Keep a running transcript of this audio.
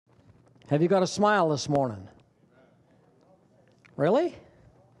Have you got a smile this morning? Really?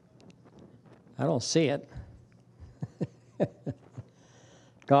 I don't see it.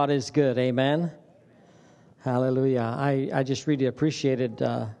 God is good, amen? Hallelujah. I just really appreciated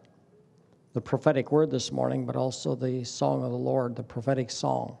the prophetic word this morning, but also the song of the Lord, the prophetic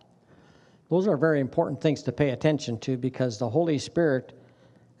song. Those are very important things to pay attention to because the Holy Spirit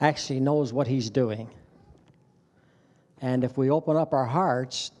actually knows what He's doing. And if we open up our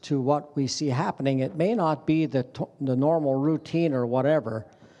hearts to what we see happening, it may not be the normal routine or whatever,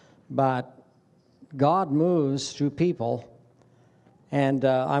 but God moves through people. And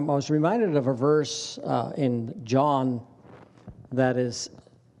I was reminded of a verse in John that is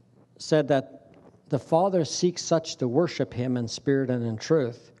said that the Father seeks such to worship Him in spirit and in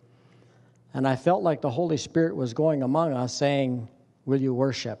truth. And I felt like the Holy Spirit was going among us saying, will you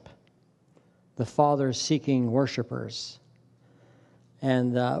worship? The Father is seeking worshipers.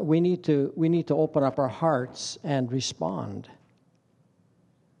 And we need to open up our hearts and respond.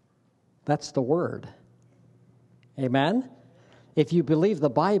 That's the word. Amen? If you believe the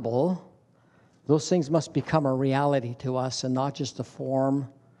Bible, those things must become a reality to us and not just a form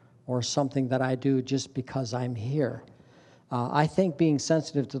or something that I do just because I'm here. I think being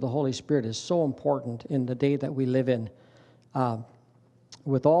sensitive to the Holy Spirit is so important in the day that we live in.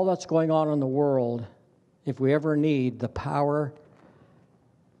 With all that's going on in the world, if we ever need the power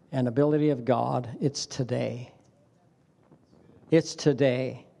and ability of God, it's today. It's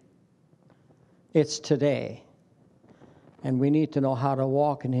today. It's today. And we need to know how to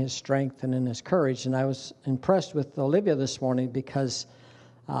walk in His strength and in His courage. And I was impressed with Olivia this morning because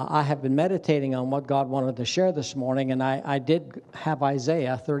I have been meditating on what God wanted to share this morning, and I did have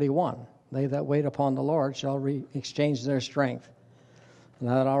Isaiah 31. They that wait upon the Lord shall exchange their strength. And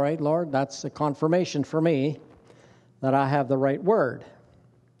I thought, all right, Lord, that's a confirmation for me that I have the right word.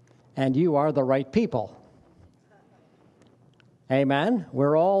 And you are the right people. Amen?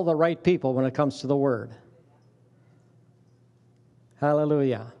 We're all the right people when it comes to the word.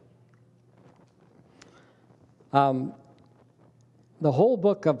 Hallelujah. The whole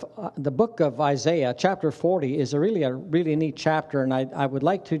book of Isaiah, chapter 40, is a really neat chapter, and I would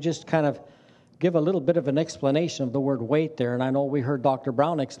like to just kind of give a little bit of an explanation of the word wait there, and I know we heard Dr.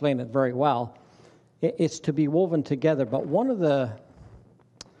 Brown explain it very well. It's to be woven together, but one of the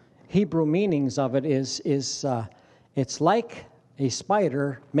Hebrew meanings of it is it's like a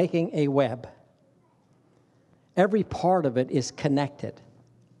spider making a web. Every part of it is connected.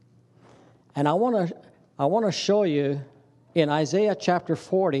 And I want to show you in Isaiah chapter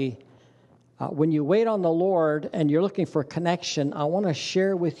 40, when you wait on the Lord and you're looking for connection, I want to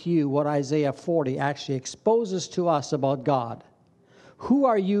share with you what Isaiah 40 actually exposes to us about God. Who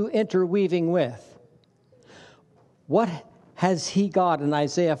are you interweaving with? What has He got in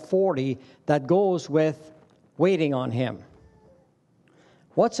Isaiah 40 that goes with waiting on Him?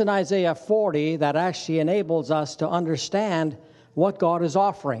 What's in Isaiah 40 that actually enables us to understand what God is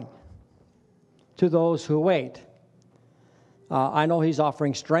offering to those who wait? I know He's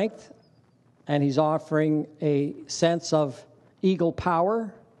offering strength, and He's offering a sense of eagle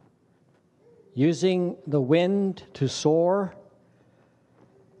power, using the wind to soar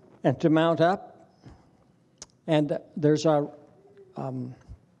and to mount up. And there's some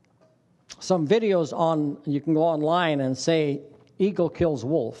videos on, you can go online and say, eagle kills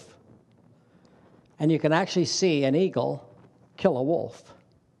wolf. And you can actually see an eagle kill a wolf.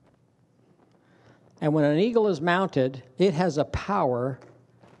 And when an eagle is mounted, it has a power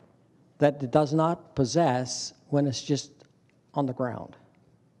that it does not possess when it's just on the ground.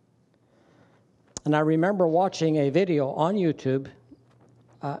 And I remember watching a video on YouTube,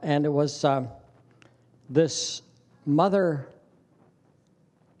 and it was this mother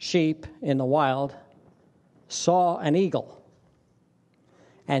sheep in the wild saw an eagle.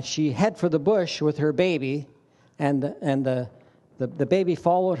 And she head for the bush with her baby, and the baby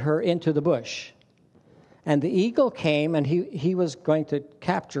followed her into the bush. And the eagle came, and he was going to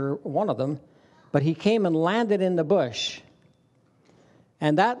capture one of them, but he came and landed in the bush.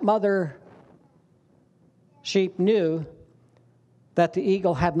 And that mother sheep knew that the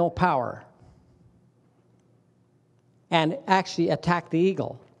eagle had no power and actually attacked the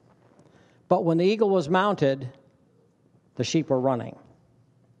eagle. But when the eagle was mounted, the sheep were running.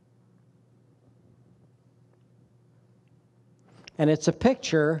 And it's a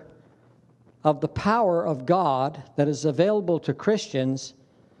picture of the power of God that is available to Christians,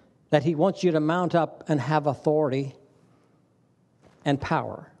 that He wants you to mount up and have authority and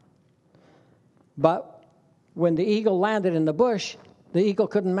power. But when the eagle landed in the bush, the eagle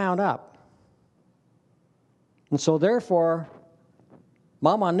couldn't mount up. And so therefore,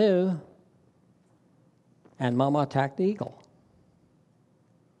 Mama knew and Mama attacked the eagle.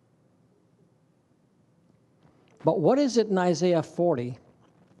 But what is it in Isaiah 40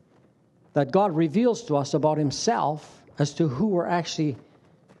 that God reveals to us about himself as to who we're actually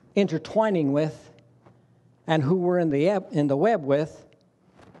intertwining with and who we're in the web with?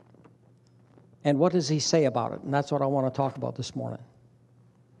 And what does he say about it? And that's what I want to talk about this morning.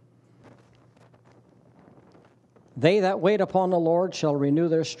 They that wait upon the Lord shall renew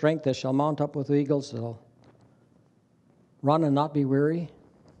their strength. They shall mount up with eagles. They'll run and not be weary.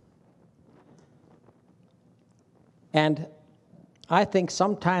 And I think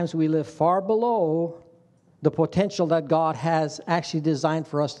sometimes we live far below the potential that God has actually designed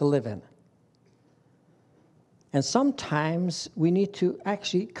for us to live in. And sometimes we need to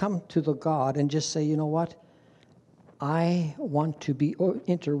actually come to the God and just say, you know what? I want to be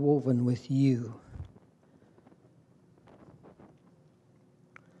interwoven with you.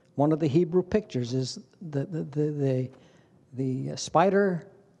 One of the Hebrew pictures is the spider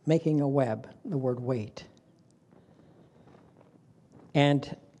making a web, the word wait.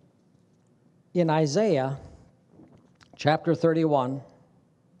 And in Isaiah chapter 31,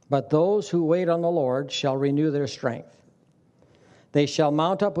 but those who wait on the Lord shall renew their strength. They shall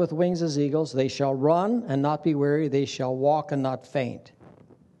mount up with wings as eagles. They shall run and not be weary. They shall walk and not faint.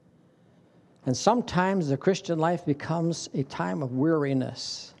 And sometimes the Christian life becomes a time of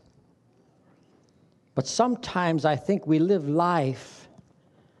weariness. But sometimes I think we live life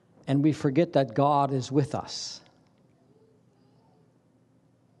and we forget that God is with us.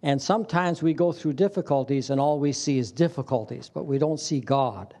 And sometimes we go through difficulties and all we see is difficulties, but we don't see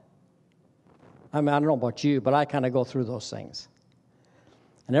God. I mean, I don't know about you, but I kind of go through those things.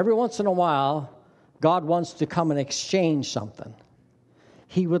 And every once in a while, God wants to come and exchange something.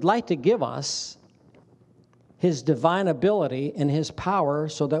 He would like to give us his divine ability and his power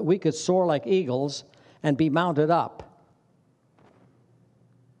so that we could soar like eagles and be mounted up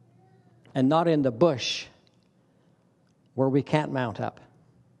and not in the bush where we can't mount up.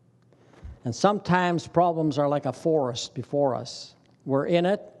 And sometimes problems are like a forest before us. We're in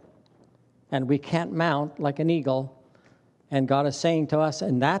it, and we can't mount like an eagle. And God is saying to us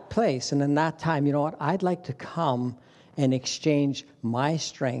in that place and in that time, you know what? I'd like to come and exchange my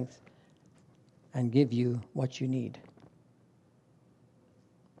strength and give you what you need.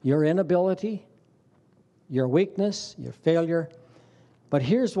 Your inability, your weakness, your failure. But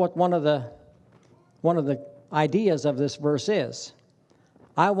here's what one of the ideas of this verse is.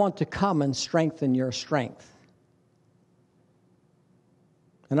 I want to come and strengthen your strength.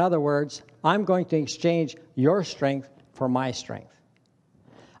 In other words, I'm going to exchange your strength for my strength.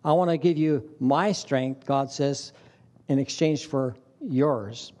 I want to give you my strength, God says, in exchange for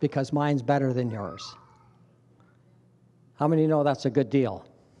yours, because mine's better than yours. How many know that's a good deal?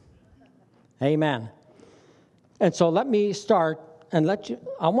 Amen. And so let me start and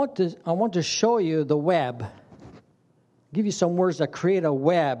I want to show you the web. Give you some words that create a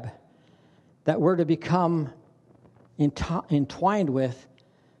web that we're to become entwined with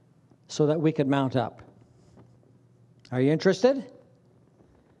so that we could mount up. Are you interested?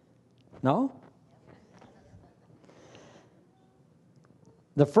 No?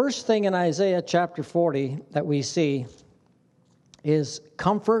 The first thing in Isaiah chapter 40 that we see is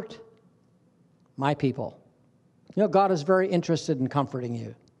comfort my people. You know, God is very interested in comforting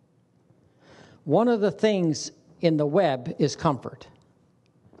you. One of the things in the web is comfort.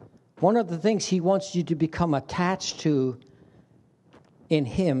 One of the things he wants you to become attached to in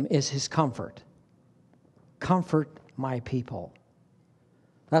him is his comfort. Comfort my people.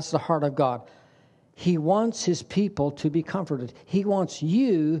 That's the heart of God. He wants his people to be comforted. He wants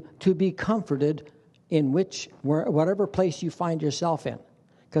you to be comforted in whatever place you find yourself in.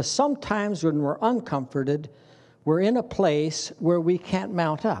 Because sometimes when we're uncomforted, we're in a place where we can't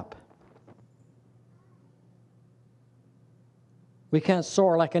mount up. We can't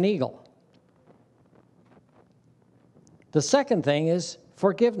soar like an eagle. The second thing is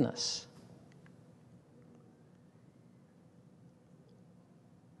forgiveness.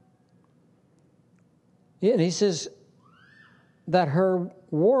 And he says that her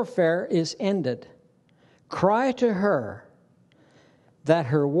warfare is ended. Cry to her that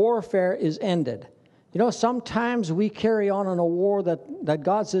her warfare is ended. You know, sometimes we carry on in a war that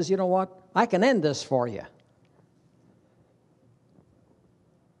God says, you know what, I can end this for you.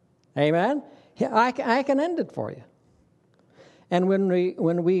 Amen? I can end it for you. And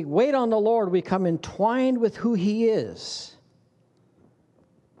when we wait on the Lord, we come entwined with who he is.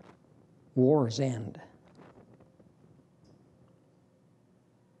 Wars end.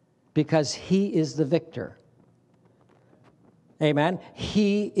 Because he is the victor. Amen.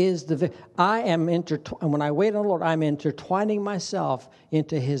 He is I am when I wait on the Lord, I'm intertwining myself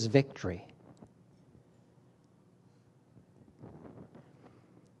into His victory.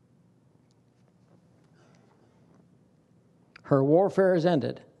 Her warfare is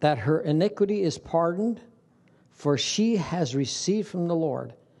ended, that her iniquity is pardoned, for she has received from the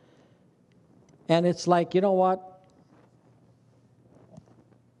Lord. And it's like, you know what?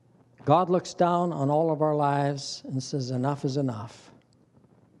 God looks down on all of our lives and says, enough is enough.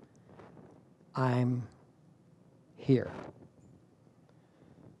 I'm here.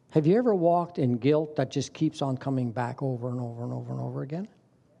 Have you ever walked in guilt that just keeps on coming back over and over and over and over again?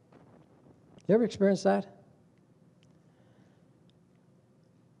 You ever experienced that?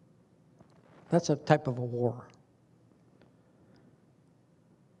 That's a type of a war.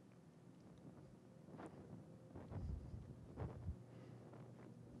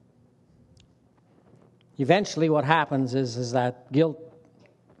 Eventually what happens is that guilt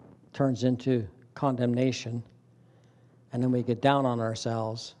turns into condemnation, and then we get down on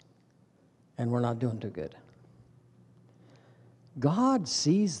ourselves, and we're not doing too good. God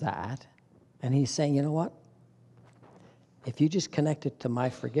sees that, and He's saying, you know what? If you just connect it to my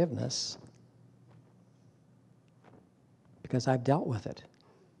forgiveness, because I've dealt with it.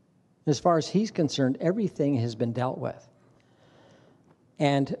 As far as He's concerned, everything has been dealt with.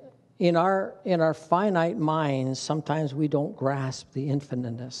 And in our finite minds, sometimes we don't grasp the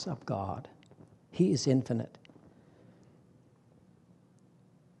infiniteness of God. He is infinite.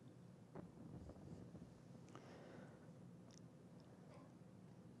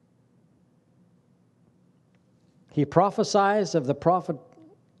 He prophesies of the prophet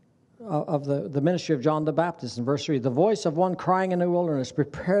of the ministry of John the Baptist in verse 3, the voice of one crying in the wilderness,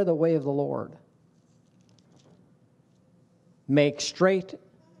 prepare the way of the Lord. Make straight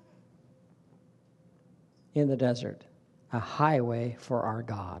in the desert a highway for our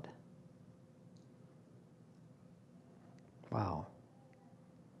God. Wow.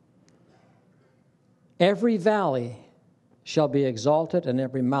 Every valley shall be exalted, and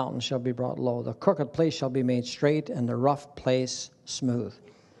every mountain shall be brought low. The crooked place shall be made straight, and the rough place smooth.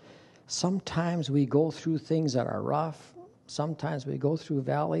 Sometimes we go through things that are rough. Sometimes we go through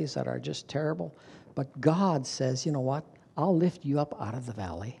valleys that are just terrible. But God says, you know what? I'll lift you up out of the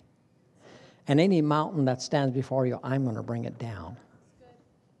valley. And any mountain that stands before you, I'm going to bring it down.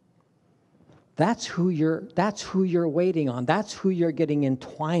 That's who you're waiting on. That's who you're getting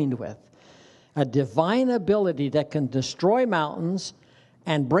entwined with. A divine ability that can destroy mountains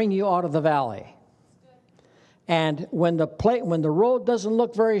and bring you out of the valley. And when the road doesn't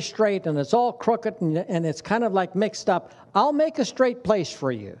look very straight and it's all crooked and it's kind of like mixed up, I'll make a straight place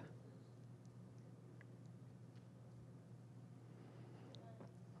for you.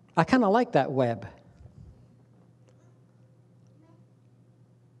 I kind of like that web.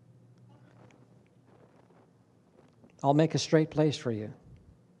 I'll make a straight place for you.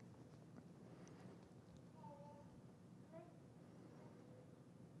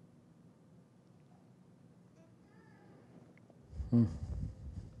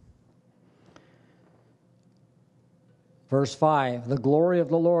 Verse 5, the glory of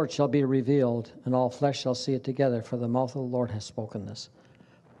the Lord shall be revealed, and all flesh shall see it together, for the mouth of the Lord has spoken this.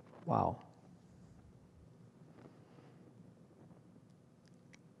 Wow.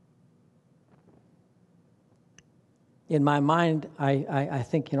 In my mind, I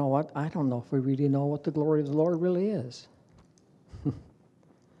think, you know what? I don't know if we really know what the glory of the Lord really is.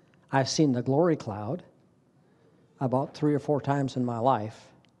 I've seen the glory cloud about 3 or 4 times in my life.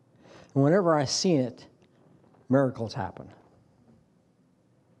 And whenever I've seen it, miracles happen.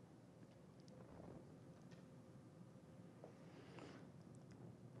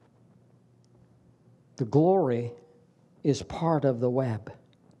 The glory is part of the web.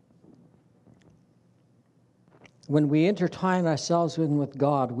 When we intertwine ourselves in with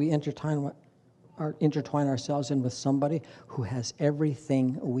God, we intertwine ourselves in with somebody who has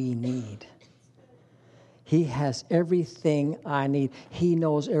everything we need. He has everything I need. He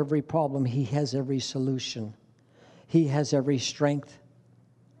knows every problem. He has every solution. He has every strength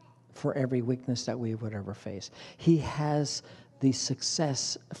for every weakness that we would ever face. He has the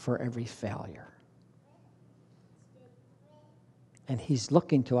success for every failure. And He's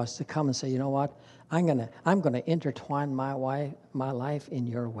looking to us to come and say, you know what? I'm gonna intertwine my life in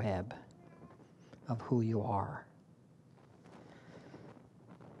your web of who you are.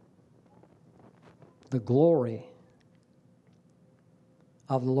 The glory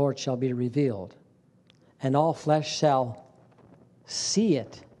of the Lord shall be revealed, and all flesh shall see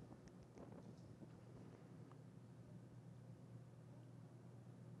it.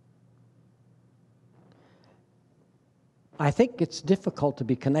 I think it's difficult to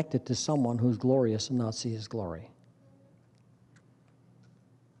be connected to someone who's glorious and not see his glory.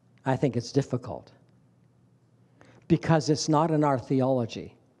 I think it's difficult because it's not in our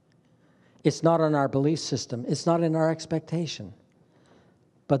theology. It's not in our belief system. It's not in our expectation.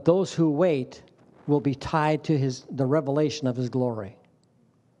 But those who wait will be tied to the revelation of his glory.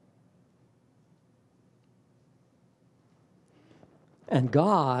 And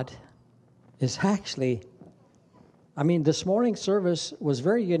God is actually, this morning's service was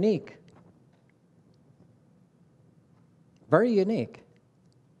very unique. Very unique.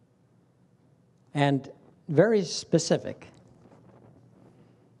 And very specific.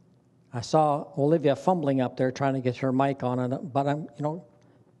 I saw Olivia fumbling up there trying to get her mic on, but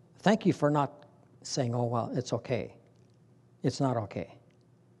thank you for not saying, oh, well, it's okay. It's not okay.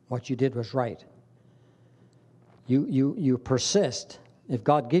 What you did was right. You persist. If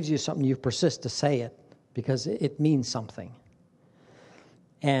God gives you something, you persist to say it because it means something.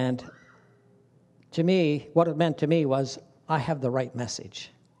 And to me, what it meant to me was I have the right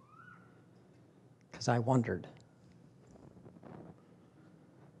message. Because I wondered.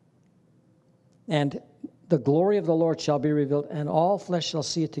 And the glory of the Lord shall be revealed, and all flesh shall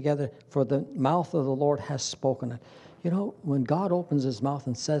see it together, for the mouth of the Lord has spoken it. When God opens his mouth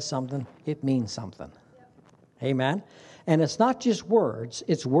and says something, it means something. Amen? And it's not just words.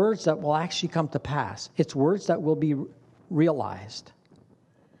 It's words that will actually come to pass. It's words that will be realized.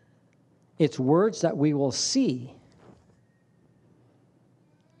 It's words that we will see.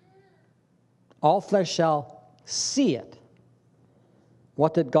 All flesh shall see it.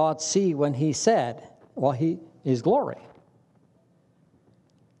 What did God see when he said? Well, his glory.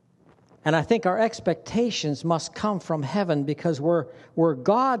 And I think our expectations must come from heaven because where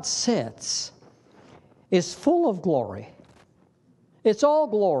God sits is full of glory. It's all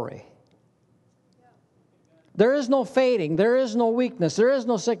glory. There is no fading. There is no weakness. There is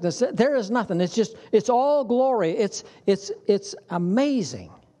no sickness. There is nothing. It's all glory. It's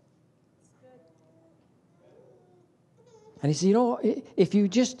amazing. And he said, if you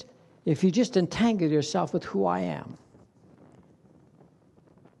just entangle yourself with who I am,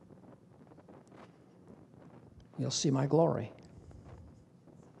 you'll see my glory.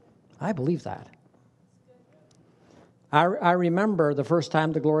 I believe that. I remember the first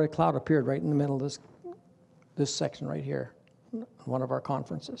time the glory cloud appeared right in the middle of this section right here, one of our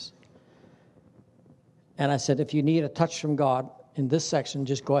conferences. And I said, if you need a touch from God in this section,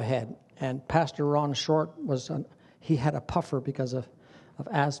 just go ahead. And Pastor Ron Short he had a puffer because of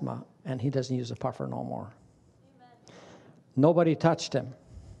asthma, and he doesn't use a puffer no more. Amen. Nobody touched him.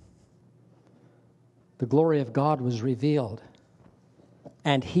 The glory of God was revealed,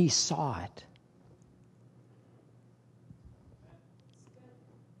 and he saw it.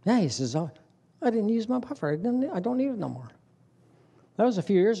 Yeah, he says, oh, I didn't use my puffer. I don't need it no more. That was a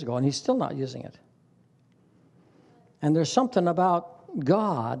few years ago, and he's still not using it. And there's something about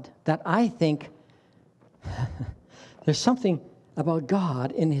God that I think... There's something about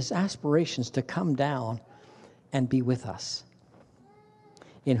God in his aspirations to come down and be with us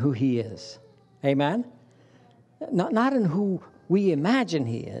in who he is. Amen? Not in who we imagine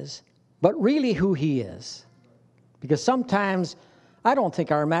he is, but really who he is. Because sometimes I don't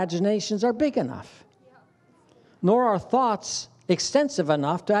think our imaginations are big enough, nor our thoughts extensive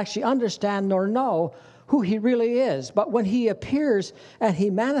enough to actually understand nor know who he really is. But when he appears and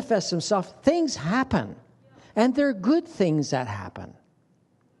he manifests himself, things happen. And they're good things that happen.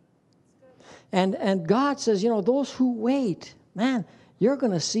 And God says, those who wait, man, you're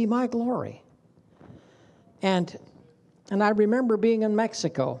going to see my glory. And I remember being in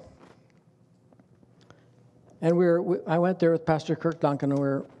Mexico. And I went there with Pastor Kirk Duncan, and we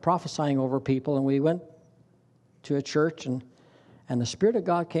were prophesying over people. And we went to a church, and the Spirit of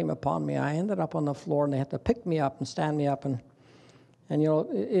God came upon me. I ended up on the floor, and they had to pick me up and stand me up. And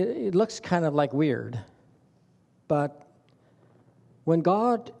it looks kind of like weird. But when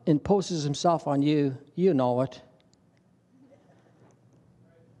God imposes himself on you, you know it.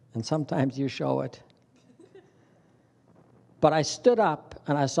 And sometimes you show it. But I stood up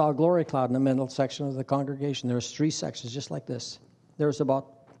and I saw a glory cloud in the middle section of the congregation. There was 3 sections just like this. There was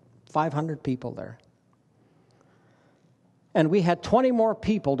about 500 people there. And we had 20 more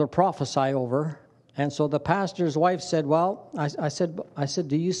people to prophesy over. And so the pastor's wife said, well, I said,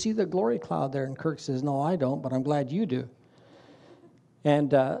 do you see the glory cloud there? And Kirk says, no, I don't, but I'm glad you do.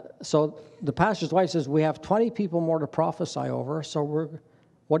 And so the pastor's wife says, we have 20 people more to prophesy over, so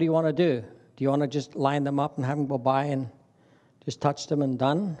what do you want to do? Do you want to just line them up and have them go by and just touch them and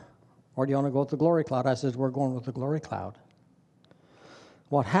done? Or do you want to go with the glory cloud? I said, we're going with the glory cloud.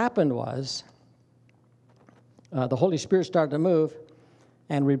 What happened was, the Holy Spirit started to move,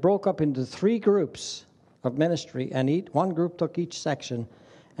 and we broke up into 3 groups of ministry, and one group took each section,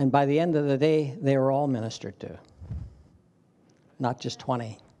 and by the end of the day, they were all ministered to, not just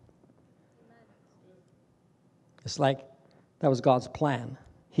 20. It's like that was God's plan.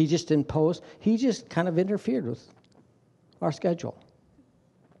 He just kind of interfered with our schedule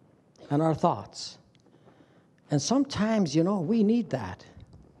and our thoughts. And sometimes, we need that.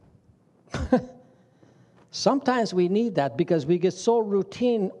 Sometimes we need that because we get so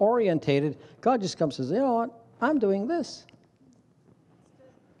routine orientated. God just comes and says, you know what? I'm doing this.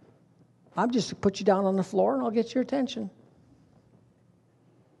 I'm just put you down on the floor and I'll get your attention.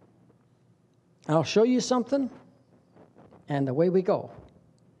 I'll show you something, and away we go.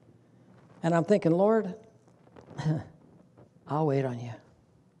 And I'm thinking, Lord, I'll wait on you.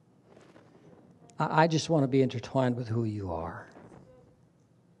 I just want to be intertwined with who you are.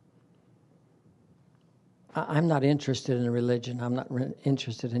 I'm not interested in religion. I'm not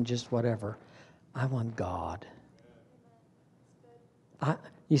interested in just whatever. I want God.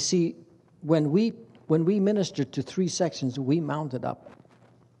 You see, when we ministered to 3 sections, we mounted up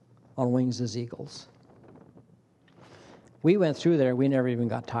on wings as eagles. We went through there. We never even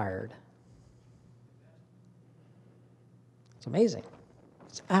got tired. It's amazing.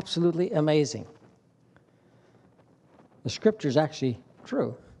 It's absolutely amazing. The scripture is actually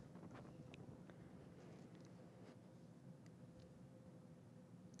true.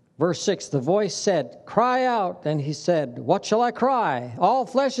 Verse 6, the voice said, cry out. And he said, what shall I cry? All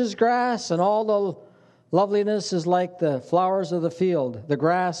flesh is grass, and all the loveliness is like the flowers of the field. The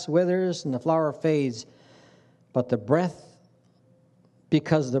grass withers and the flower fades, but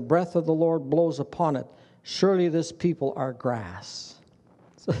because the breath of the Lord blows upon it, surely this people are grass.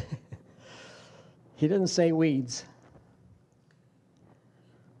 So, he didn't say weeds.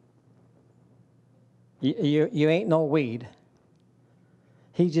 You ain't no weed.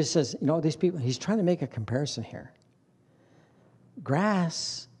 He just says, these people, he's trying to make a comparison here.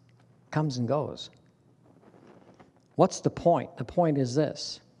 Grass comes and goes. What's the point? The point is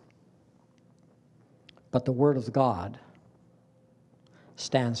this. But the word of God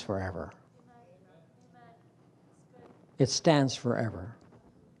stands forever. It stands forever.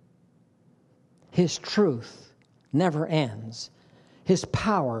 His truth never ends. His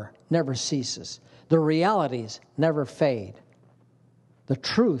power never ceases. The realities never fade. The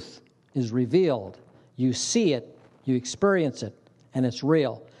truth is revealed. You see it, you experience it, and it's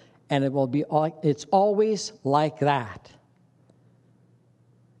real. And it's always like that.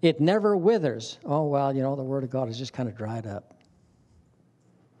 It never withers. Oh, well, the Word of God is just kind of dried up.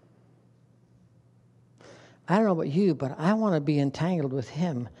 I don't know about you, but I want to be entangled with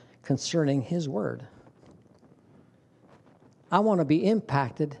Him concerning His Word. I want to be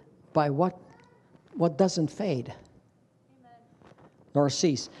impacted by what doesn't fade nor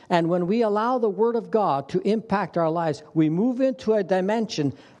cease. And when we allow the Word of God to impact our lives, we move into a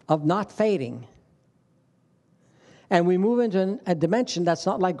dimension of not fading. And we move into a dimension that's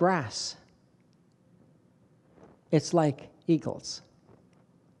not like grass. It's like eagles.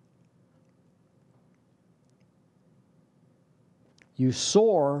 You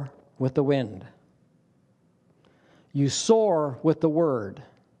soar with the wind. You soar with the Word.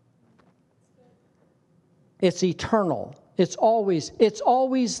 It's eternal. It's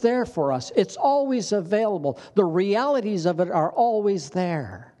always there for us. It's always available. The realities of it are always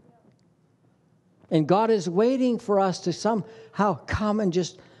there. And God is waiting for us to somehow come and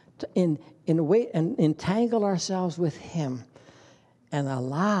just wait and entangle ourselves with Him and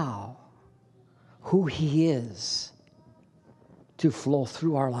allow who He is to flow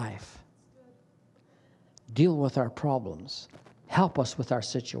through our life. Deal with our problems. Help us with our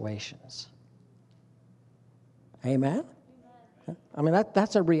situations. Amen? I mean,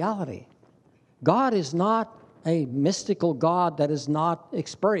 that's a reality. God is not a mystical God that is not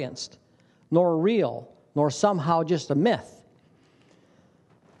experienced, nor real, nor somehow just a myth.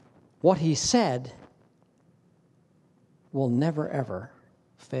 What He said will never, ever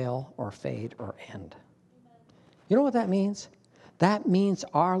fail or fade or end. You know what that means? That means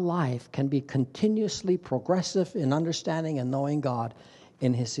our life can be continuously progressive in understanding and knowing God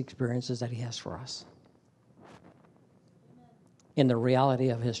in His experiences that He has for us, in the reality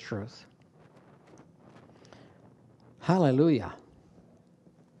of His truth. Hallelujah.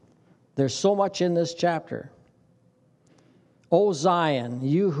 There's so much in this chapter. O Zion,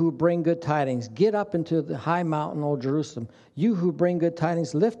 you who bring good tidings, get up into the high mountain, O Jerusalem. You who bring good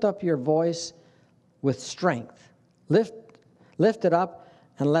tidings, lift up your voice with strength. Lift it up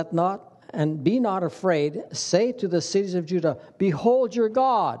and be not afraid. Say to the cities of Judah, behold your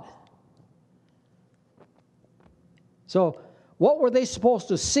God. So what were they supposed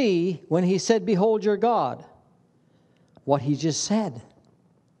to see when he said, behold your God? What he just said.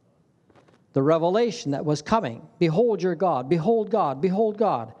 The revelation that was coming. Behold your God, behold God, behold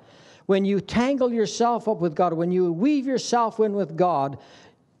God. When you tangle yourself up with God, when you weave yourself in with God,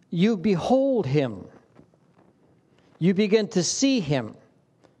 you behold him. You begin to see him.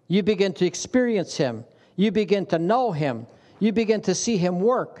 You begin to experience him. You begin to know him. You begin to see him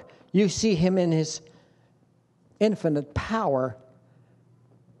work. You see him in his infinite power,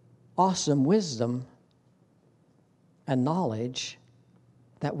 awesome wisdom, and knowledge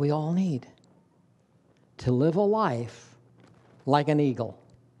that we all need to live a life like an eagle.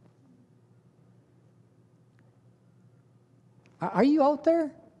 Are you out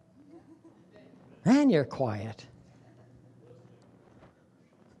there? Man, you're quiet.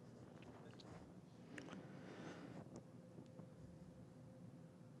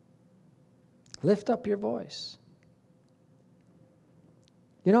 Lift up your voice.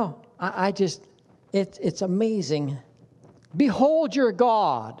 You know, I just, it's amazing. Behold your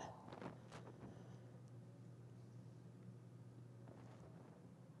God.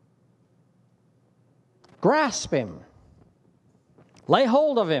 Grasp him. Lay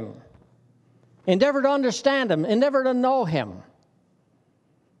hold of him. Endeavor to understand him. Endeavor to know him.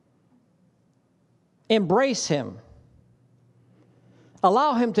 Embrace him.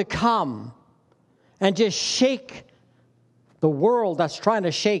 Allow him to come and just shake the world that's trying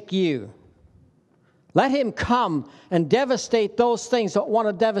to shake you. Let him come and devastate those things that want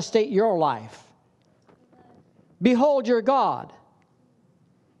to devastate your life. Behold your God.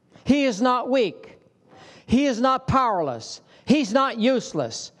 He is not weak. He is not powerless. He's not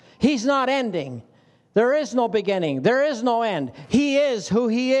useless. He's not ending. There is no beginning. There is no end. He is who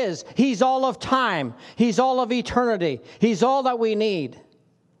he is. He's all of time. He's all of eternity. He's all that we need.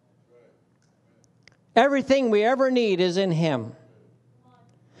 Everything we ever need is in him.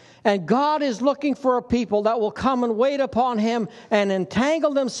 And God is looking for a people that will come and wait upon him and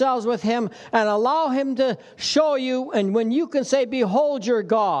entangle themselves with him and allow him to show you. And when you can say, behold your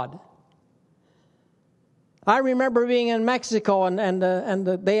God. I remember being in Mexico and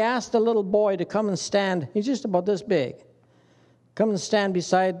they asked a little boy to come and stand. He's just about this big. Come and stand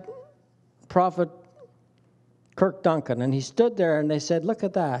beside Prophet Kirk Duncan. And he stood there and they said, look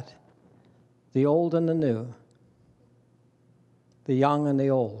at that. The old and the new. The young and the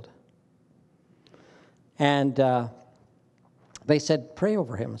old. And they said, pray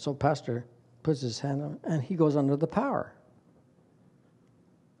over him. So pastor puts his hand on, and he goes under the power.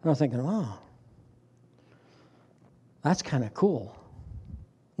 And I'm thinking, wow, that's kind of cool.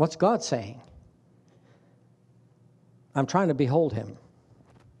 What's God saying? I'm trying to behold him.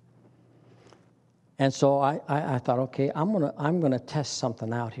 And so I thought, okay, I'm gonna test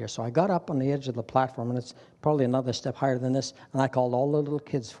something out here. So I got up on the edge of the platform, and it's probably another step higher than this, and I called all the little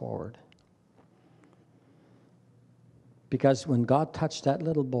kids forward. Because when God touched that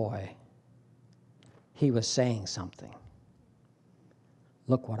little boy, he was saying something.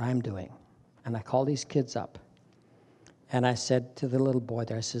 Look what I'm doing. And I called these kids up. And I said to the little boy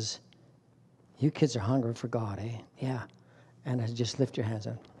there, I says, you kids are hungry for God, eh? Yeah. And I said, just lift your hands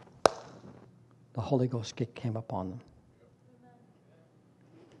up. The Holy Ghost came upon them.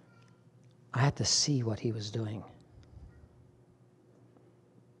 I had to see what he was doing.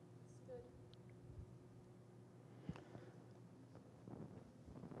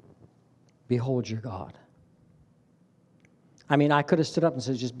 Behold your God. I mean, I could have stood up and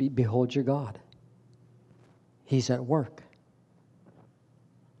said, just behold your God. He's at work.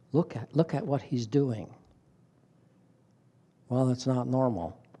 Look at what he's doing. Well, it's not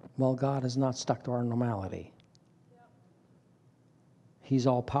normal. Well, God is not stuck to our normality. He's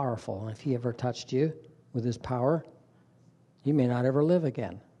all powerful. And if he ever touched you with his power, you may not ever live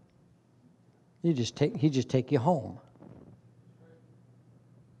again. He just take you home.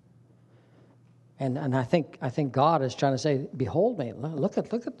 And I think God is trying to say, behold me, look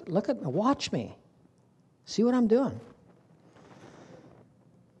at me, watch me. See what I'm doing.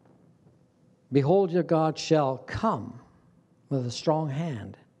 Behold, your God shall come with a strong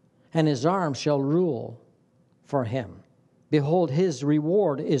hand, and his arm shall rule for him. Behold, his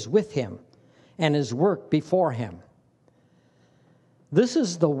reward is with him, and his work before him. This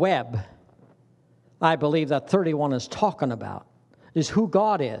is the web, I believe, that 31 is talking about, is who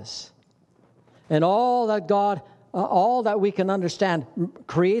God is. And all that we can understand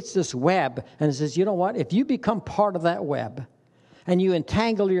creates this web, and it says, you know what? If you become part of that web and you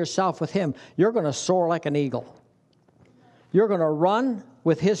entangle yourself with him, you're going to soar like an eagle. You're going to run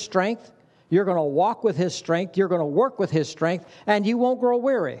with his strength. You're going to walk with his strength. You're going to work with his strength, and you won't grow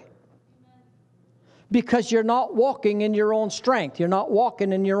weary. Because you're not walking in your own strength. You're not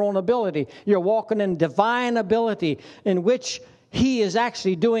walking in your own ability. You're walking in divine ability in which He is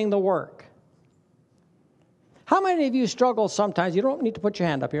actually doing the work. How many of you struggle sometimes, you don't need to put your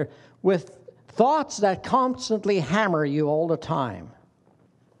hand up here, with thoughts that constantly hammer you all the time?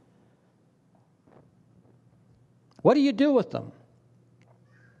 What do you do with them?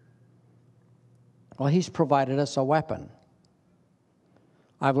 Well, He's provided us a weapon.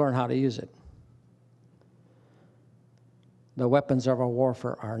 I've learned how to use it. The weapons of our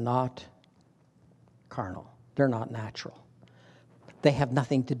warfare are not carnal. They're not natural. They have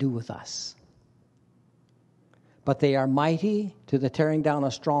nothing to do with us. But they are mighty to the tearing down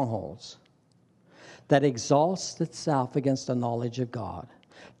of strongholds that exalts itself against the knowledge of God,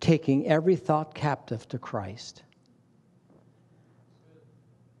 taking every thought captive to Christ.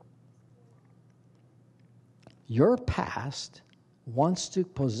 Your past wants to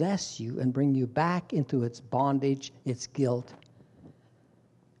possess you and bring you back into its bondage, its guilt,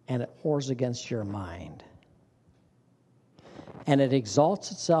 and it wars against your mind. And it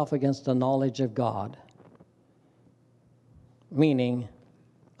exalts itself against the knowledge of God, meaning,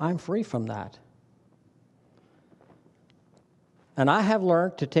 I'm free from that. And I have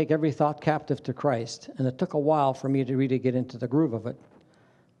learned to take every thought captive to Christ, and it took a while for me to really get into the groove of it.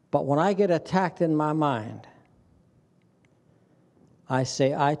 But when I get attacked in my mind, I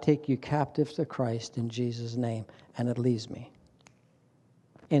say, I take you captive to Christ in Jesus' name, and it leaves me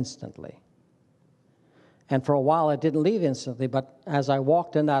instantly. And for a while, it didn't leave instantly, but as I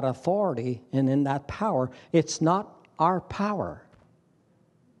walked in that authority and in that power, it's not our power.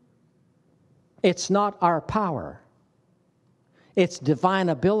 It's not our power. It's divine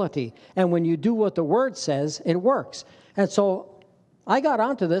ability. And when you do what the Word says, it works. And so I got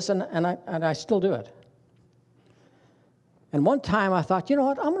onto this, and I still do it. And one time I thought, you know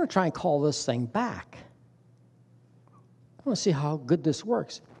what, I'm going to try and call this thing back. I want to see how good this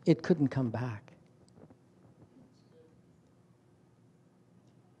works. It couldn't come back.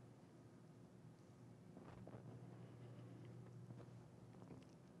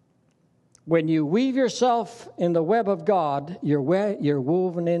 When you weave yourself in the web of God, you're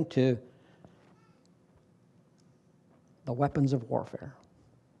woven into the weapons of warfare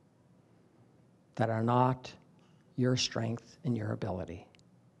that are not your strength and your ability.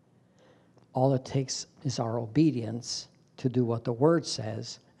 All it takes is our obedience to do what the Word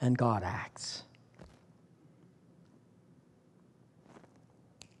says, and God acts.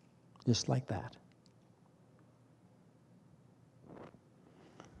 Just like that.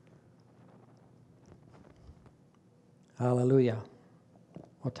 Hallelujah.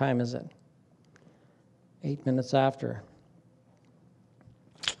 What time is it? 8 minutes after.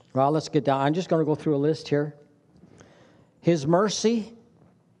 Well, let's get down. I'm just going to go through a list here. His mercy,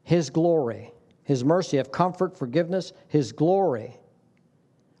 His glory. His mercy of comfort, forgiveness, His glory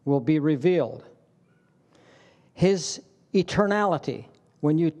will be revealed. His eternality.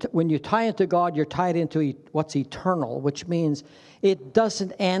 When you tie into God, you're tied into what's eternal, which means it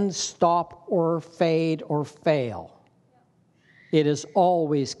doesn't end, stop, or fade, or fail. It is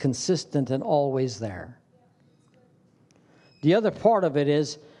always consistent and always there. The other part of it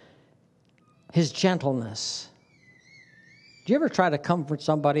is His gentleness. Do you ever try to comfort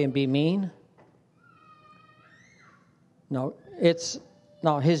somebody and be mean? No,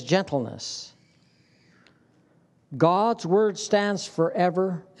 His gentleness. God's word stands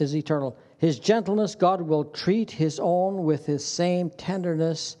forever, is eternal. His gentleness, God will treat His own with His same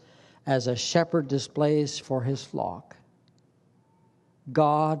tenderness as a shepherd displays for his flock.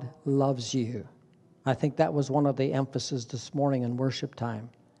 God loves you. I think that was one of the emphasis this morning in worship time,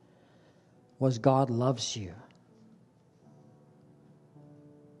 was God loves you.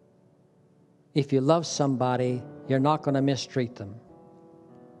 If you love somebody, you're not going to mistreat them.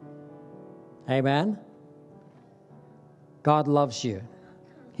 Amen? God loves you.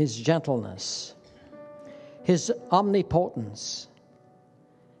 His gentleness. His omnipotence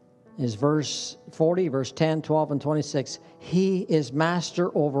is verse 40, verse 10, 12, and 26. He is master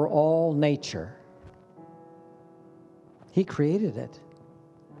over all nature. He created it.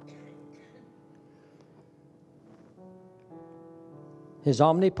 His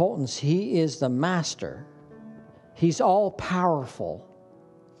omnipotence, He is the master. He's all-powerful.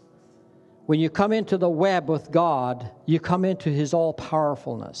 When you come into the web with God, you come into His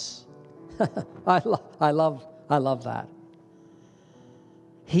all-powerfulness. I love that.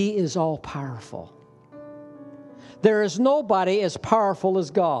 He is all-powerful. There is nobody as powerful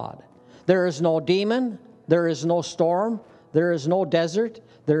as God. There is no demon. There is no storm. There is no desert.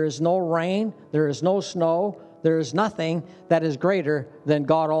 There is no rain. There is no snow. There is nothing that is greater than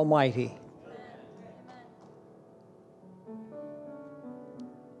God Almighty.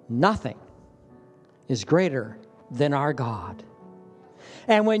 Nothing is greater than our God.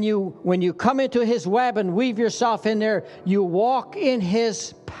 And when you come into His web and weave yourself in there, you walk in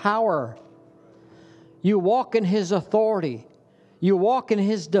His power. You walk in His authority. You walk in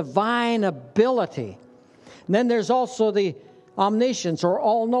His divine ability. And then there's also the omniscience, or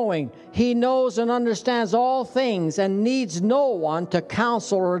all-knowing. He knows and understands all things and needs no one to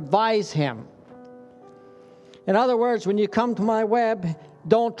counsel or advise Him. In other words, when you come to my web,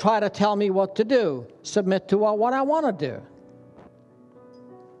 don't try to tell me what to do. Submit to what I want to do.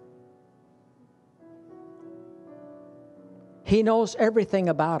 He knows everything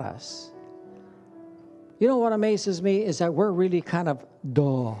about us. You know what amazes me is that we're really kind of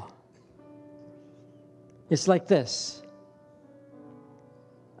duh. It's like this.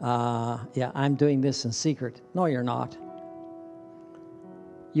 I'm doing this in secret. No, you're not.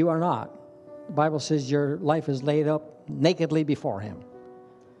 You are not. The Bible says your life is laid up nakedly before Him.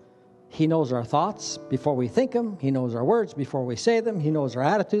 He knows our thoughts before we think them. He knows our words before we say them. He knows our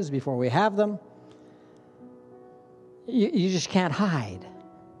attitudes before we have them. You just can't hide.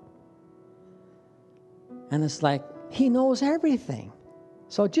 And it's like, He knows everything.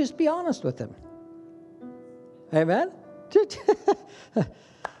 So just be honest with Him. Amen?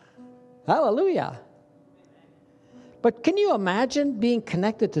 Hallelujah. But can you imagine being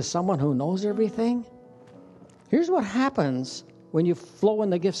connected to someone who knows everything? Here's what happens when you flow in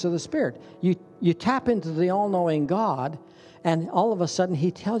the gifts of the Spirit. You tap into the all-knowing God, and all of a sudden He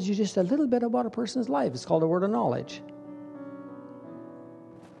tells you just a little bit about a person's life. It's called a word of knowledge.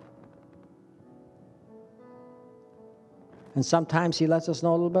 And sometimes He lets us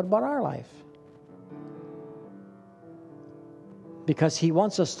know a little bit about our life. Because He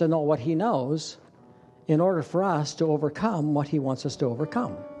wants us to know what He knows in order for us to overcome what He wants us to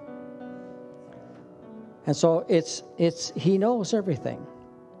overcome. And so He knows everything.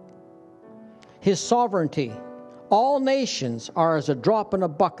 His sovereignty. All nations are as a drop in a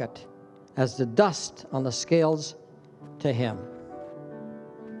bucket, as the dust on the scales to Him.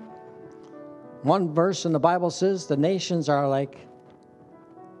 One verse in the Bible says the nations are like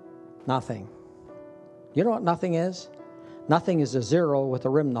nothing. You know what nothing is? Nothing is a zero with the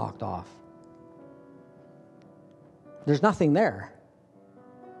rim knocked off. There's nothing there.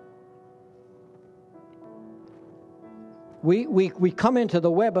 We come into the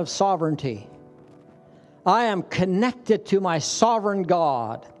web of sovereignty. I am connected to my sovereign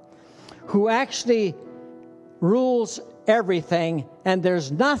God who actually rules everything, and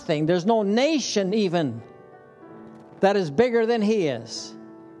there's no nation even that is bigger than He is.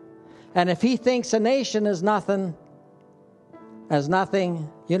 And if He thinks a nation is nothing,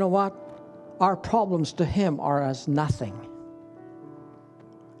 you know what? Our problems to Him are as nothing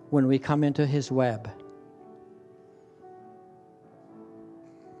when we come into His web.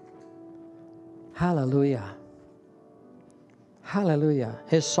 Hallelujah. Hallelujah.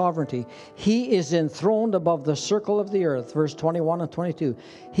 His sovereignty. He is enthroned above the circle of the earth. Verse 21 and 22.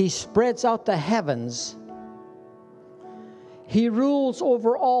 He spreads out the heavens. He rules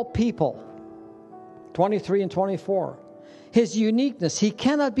over all people. 23 and 24. His uniqueness. He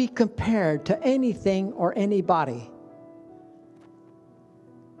cannot be compared to anything or anybody.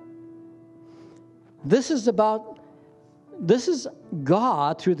 This is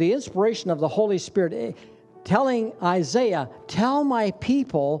God through the inspiration of the Holy Spirit telling Isaiah, tell my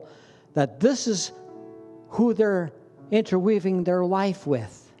people that this is who they're interweaving their life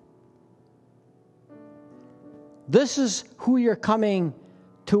with. This is who you're coming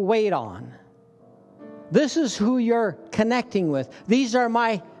to wait on. This is who you're connecting with.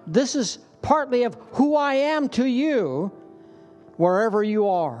 This is partly of who I am to you, wherever you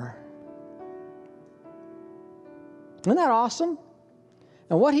are. Isn't that awesome?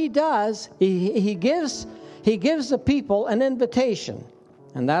 And what He does, He gives the people an invitation.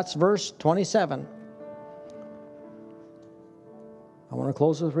 And that's verse 27. I want to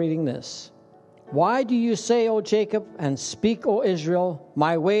close with reading this. Why do you say, O Jacob, and speak, O Israel,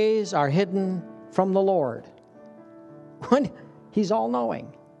 my ways are hidden from the Lord? He's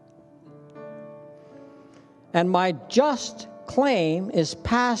all-knowing. And my just claim is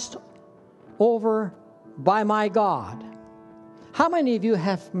passed over by my God. How many of you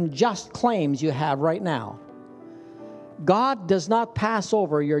have just claims you have right now? God does not pass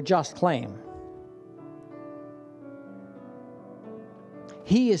over your just claim.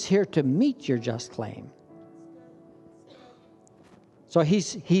 He is here to meet your just claim. So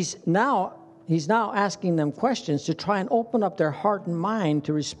he's now asking them questions to try and open up their heart and mind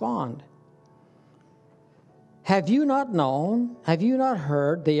to respond. Have you not known? Have you not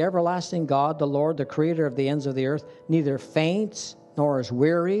heard the everlasting God, the Lord, the creator of the ends of the earth, neither faints nor is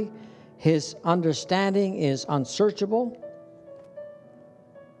weary. His understanding is unsearchable.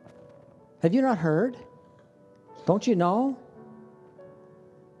 Have you not heard? Don't you know?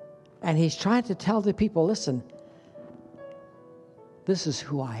 And he's trying to tell the people, listen, this is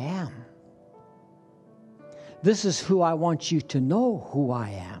who I am. This is who I want you to know who I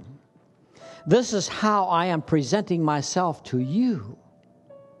am. This is how I am presenting myself to you.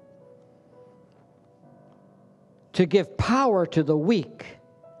 To give power to the weak,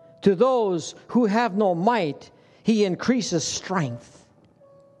 to those who have no might, he increases strength.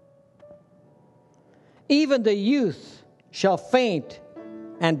 Even the youth shall faint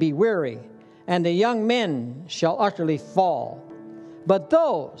and be weary, and the young men shall utterly fall. But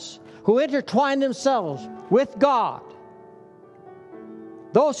those who intertwine themselves with God,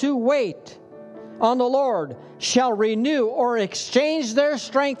 those who wait on the Lord, shall renew or exchange their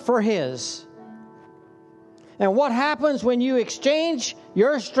strength for His. And what happens when you exchange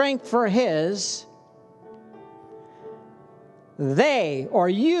your strength for His? They, or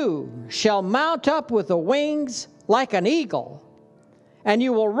you, shall mount up with the wings like an eagle, and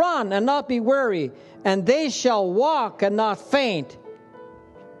you will run and not be weary, and they shall walk and not faint.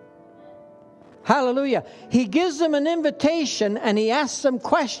 Hallelujah. He gives them an invitation, and he asks them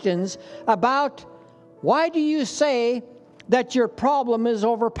questions about, why do you say that your problem is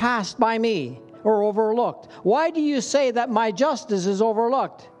overpassed by me or overlooked? Why do you say that my justice is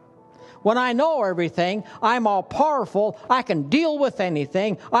overlooked? When I know everything, I'm all powerful, I can deal with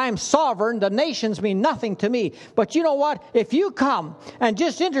anything, I'm sovereign, the nations mean nothing to me. But you know what? If you come and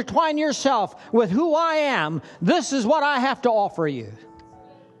just intertwine yourself with who I am, this is what I have to offer you.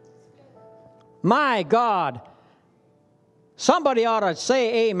 My God. Somebody ought to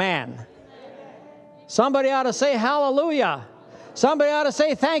say amen. Somebody ought to say hallelujah. Somebody ought to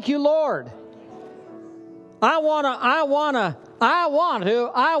say thank you, Lord. I want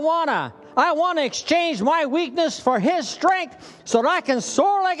to exchange my weakness for His strength so that I can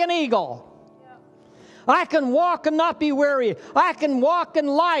soar like an eagle. I can walk and not be weary. I can walk in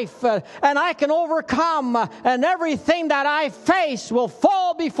life and I can overcome, and everything that I face will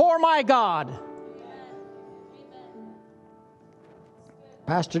fall before my God.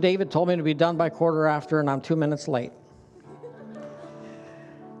 Pastor David told me to be done by 1:15, and I'm 2 minutes late.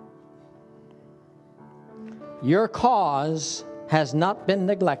 Your cause has not been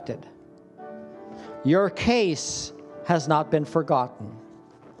neglected. Your case has not been forgotten.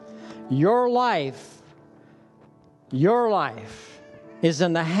 Your life is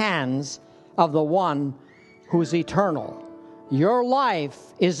in the hands of the one who's eternal. Your life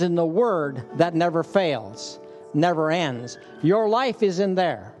is in the Word that never fails, never ends. Your life is in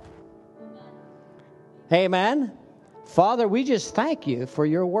there. Amen. Father, we just thank you for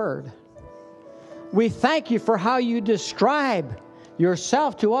your Word. We thank you for how you describe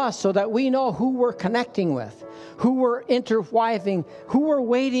yourself to us so that we know who we're connecting with, who we're interweaving, who we're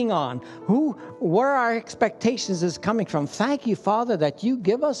waiting on, where our expectations is coming from. Thank you, Father, that you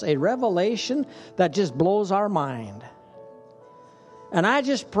give us a revelation that just blows our mind. And I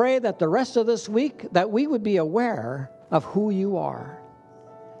just pray that the rest of this week that we would be aware of who you are.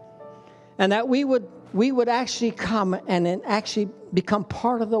 And that we would actually come and actually become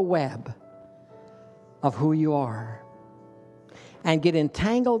part of the web of who you are. And get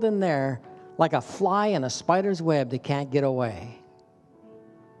entangled in there like a fly in a spider's web that can't get away.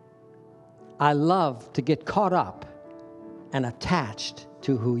 I love to get caught up and attached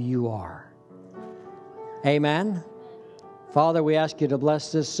to who you are. Amen. Father, we ask you to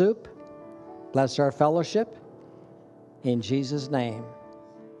bless this soup. Bless our fellowship. In Jesus' name.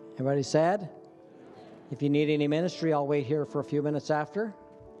 Everybody said? If you need any ministry, I'll wait here for a few minutes after.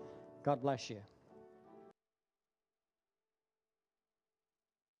 God bless you.